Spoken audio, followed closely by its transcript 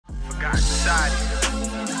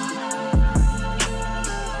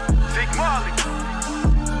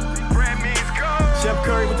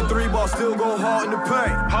still go hard in the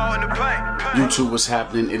paint. Hard in the paint. YouTube, what's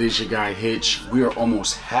happening? It is your guy Hitch. We are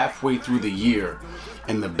almost halfway through the year,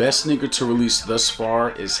 and the best sneaker to release thus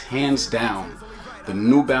far is hands down the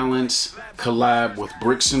New Balance collab with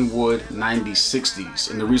Bricks and Wood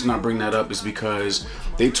 9060s. And the reason I bring that up is because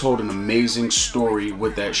they told an amazing story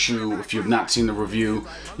with that shoe. If you've not seen the review,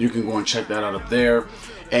 you can go and check that out up there.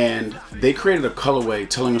 And they created a colorway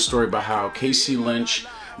telling a story about how Casey Lynch,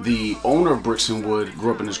 the owner of Bricks and Wood,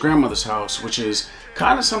 grew up in his grandmother's house, which is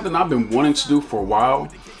kind of something I've been wanting to do for a while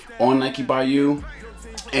on Nike by You.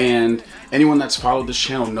 And anyone that's followed this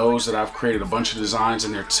channel knows that I've created a bunch of designs,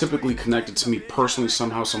 and they're typically connected to me personally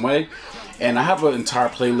somehow, some way. And I have an entire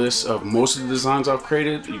playlist of most of the designs I've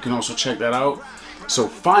created. You can also check that out. So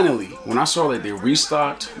finally, when I saw that they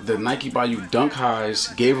restocked the Nike by You Dunk Highs,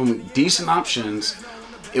 gave them decent options,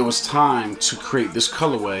 it was time to create this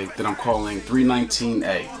colorway that I'm calling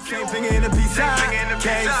 319A. Same thing in the peace sign.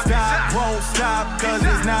 Can't stop, won't stop, cause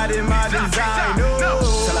it's not in my design. No,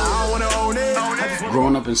 till I don't wanna own it.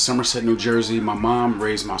 Growing up in Somerset, New Jersey, my mom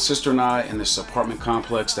raised my sister and I in this apartment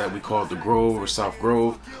complex that we called the Grove or South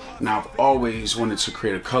Grove. Now I've always wanted to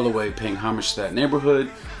create a colorway paying homage to that neighborhood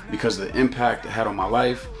because of the impact it had on my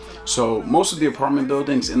life. So most of the apartment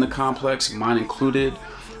buildings in the complex, mine included,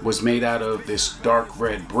 was made out of this dark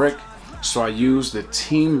red brick. So I used the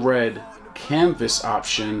team red canvas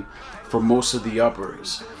option for most of the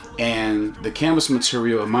uppers. And the canvas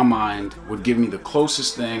material in my mind would give me the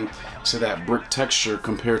closest thing to that brick texture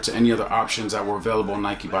compared to any other options that were available on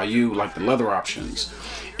Nike by You, like the leather options.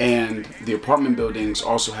 And the apartment buildings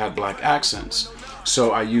also had black accents.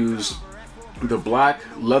 So I used the black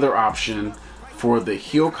leather option for the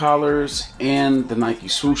heel collars and the Nike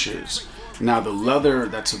swooshes. Now the leather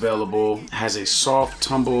that's available has a soft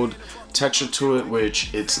tumbled texture to it,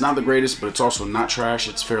 which it's not the greatest, but it's also not trash.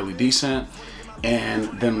 It's fairly decent.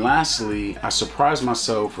 And then lastly, I surprised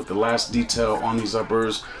myself with the last detail on these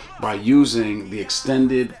uppers by using the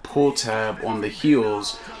extended pull tab on the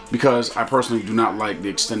heels, because I personally do not like the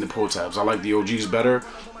extended pull tabs. I like the OGs better,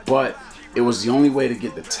 but it was the only way to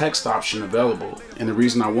get the text option available. And the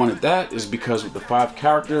reason I wanted that is because with the 5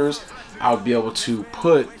 characters, I would be able to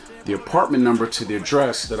put the apartment number to the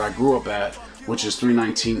address that I grew up at, which is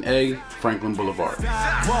 319A Franklin Boulevard.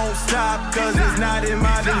 Won't stop, cause it's not in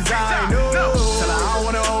my design. No, till I don't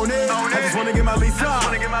wanna own it. I just wanna get my lease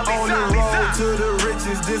on. On the road to the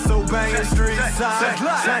riches, disobeying street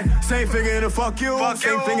side. Same thing in the fuck you,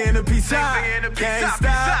 same thing in the peace sign. Can't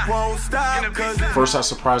stop, won't stop, cause first I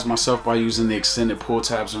surprised myself by using the extended pull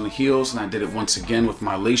tabs on the heels, and I did it once again with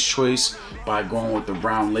my lace choice by going with the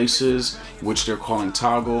brown laces, which they're calling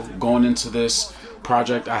toggle. Going into this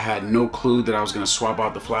project, I had no clue that I was going to swap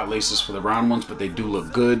out the flat laces for the round ones, but they do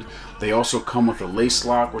look good. They also come with a lace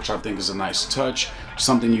lock, which I think is a nice touch,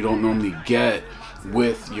 something you don't normally get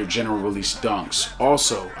with your general release dunks.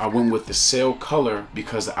 Also, I went with the sail color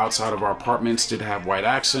because the outside of our apartments did have white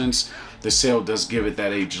accents. The sail does give it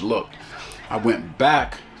that aged look. I went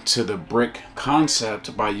back to the brick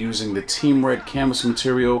concept by using the team red canvas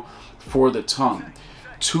material for the tongue.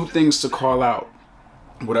 2 things to call out.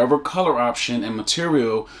 Whatever color option and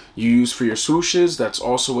material you use for your swooshes, that's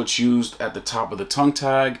also what's used at the top of the tongue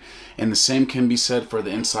tag. And the same can be said for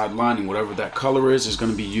the inside lining. Whatever that color is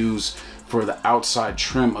going to be used for the outside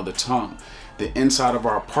trim of the tongue. The inside of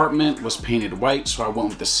our apartment was painted white, so I went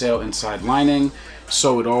with the sail inside lining.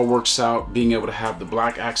 So it all works out, being able to have the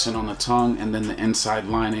black accent on the tongue and then the inside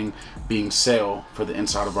lining being sail for the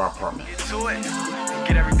inside of our apartment. get to it,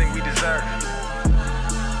 get everything we deserve.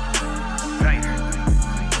 Right.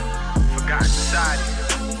 Forgotten society.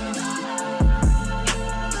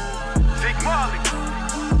 Take Marley.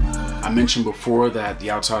 I mentioned before that the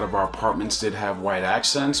outside of our apartments did have white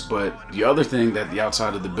accents, but the other thing that the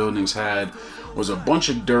outside of the buildings had was a bunch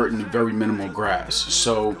of dirt and very minimal grass.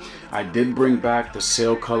 So I did bring back the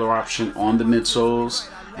sail color option on the midsoles,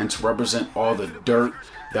 and to represent all the dirt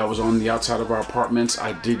that was on the outside of our apartments,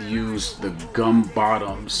 I did use the gum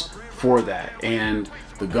bottoms for that. And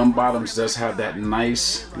the gum bottoms does have that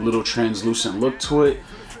nice little translucent look to it,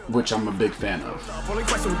 which I'm a big fan of. Only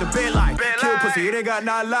question with the bed like kill pussy, it ain't got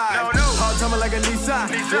not live. Hard time like a Lisa.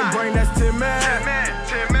 Then bring that's Tim Man.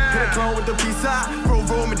 Put a clone with the pizza. Throw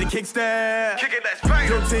room with the kickstand. Kick it, that's right.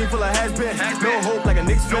 Your team full of has-been. No hope like a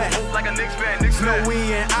Knicks fan. No we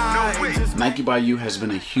and I. Nike by You has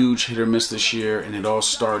been a huge hit or miss this year, and it all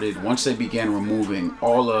started once they began removing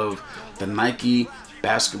all of the Nike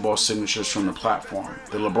basketball signatures from the platform.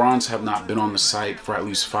 The LeBrons have not been on the site for at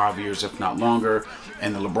least 5 years, if not longer,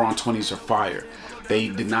 and the LeBron 20s are fire. They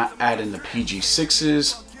did not add in the PG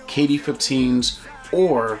 6s, KD 15s,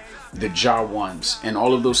 or the Ja ones, and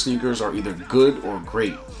all of those sneakers are either good or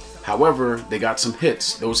great. However, they got some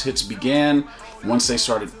hits. Those hits began once they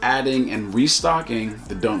started adding and restocking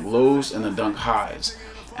the Dunk Lows and the Dunk Highs.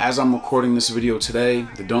 As I'm recording this video today,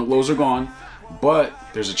 the Dunk Lows are gone, but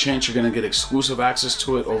there's a chance you're gonna get exclusive access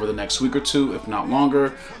to it over the next week or two, if not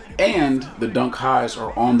longer. And the Dunk Highs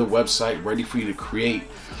are on the website ready for you to create.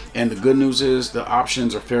 And the good news is the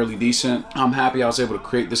options are fairly decent. I'm happy I was able to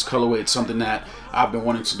create this colorway. It's something that I've been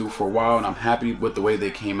wanting to do for a while, and I'm happy with the way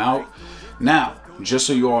they came out. Now, just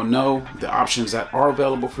so you all know, the options that are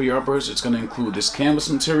available for your uppers, it's going to include this canvas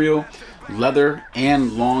material, leather,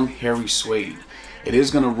 and long hairy suede. It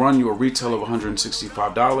is going to run you a retail of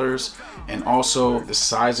 $165, and also the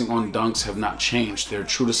sizing on Dunks have not changed. They're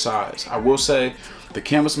true to size. I will say the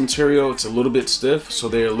canvas material, it's a little bit stiff, so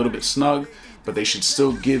they're a little bit snug, but they should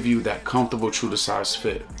still give you that comfortable true to size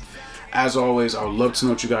fit. As always, I would love to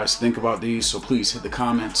know what you guys think about these, so please hit the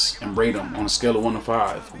comments and rate them on a scale of 1 to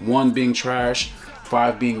 5. 1 being trash,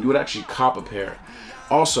 5 being you would actually cop a pair.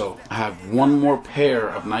 Also, I have one more pair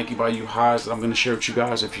of Nike by You highs that I'm going to share with you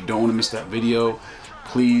guys. If you don't want to miss that video,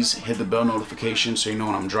 please hit the bell notification so you know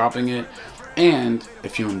when I'm dropping it. And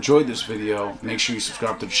if you enjoyed this video, make sure you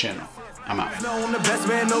subscribe to the channel. I'm out. No, I'm the best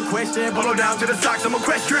man, no question. Polo down to the socks, I'm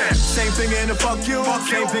equestrian. Same thing in the fuck you,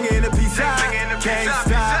 same thing in the peace out. Can't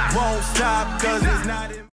stop, won't stop, cause it's not in